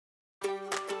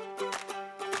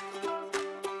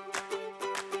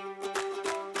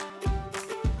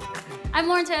I'm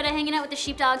Lauren Toyota, hanging out with the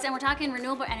Sheepdogs, and we're talking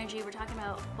renewable energy. We're talking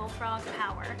about Bullfrog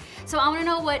Power. So I want to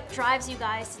know what drives you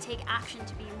guys to take action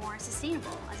to be more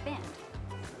sustainable as a band.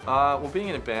 Well, being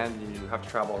in a band, you have to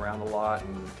travel around a lot,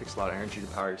 and it takes a lot of energy to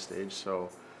power your stage. So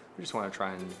we just want to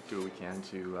try and do what we can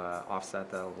to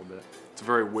offset that a little bit. It's a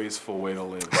very wasteful way to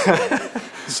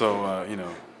live. So you know,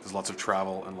 there's lots of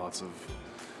travel and lots of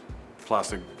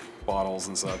plastic bottles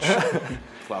and such.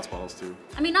 Glass bottles too.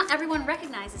 I mean, not everyone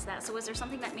recognizes that. So was there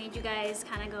something that made you guys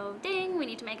kind of go, ding, we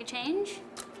need to make a change?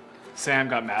 Sam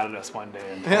got mad at us one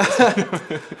day.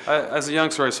 And As a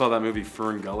youngster, I saw that movie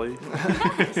Fern Gully.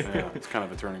 Yeah, it's kind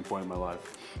of a turning point in my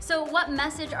life. So what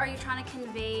message are you trying to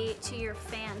convey to your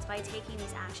fans by taking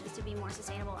these actions to be more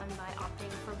sustainable and by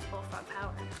opting for Bullfrog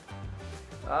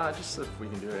Power? Just if we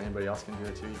can do it, anybody else can do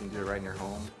it too. You can do it right in your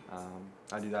home.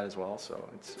 I do that as well, so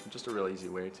it's just a real easy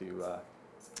way to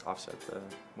offset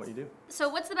what you do. So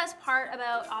what's the best part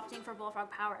about opting for Bullfrog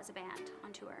Power as a band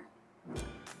on tour?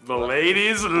 The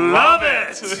ladies love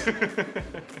it!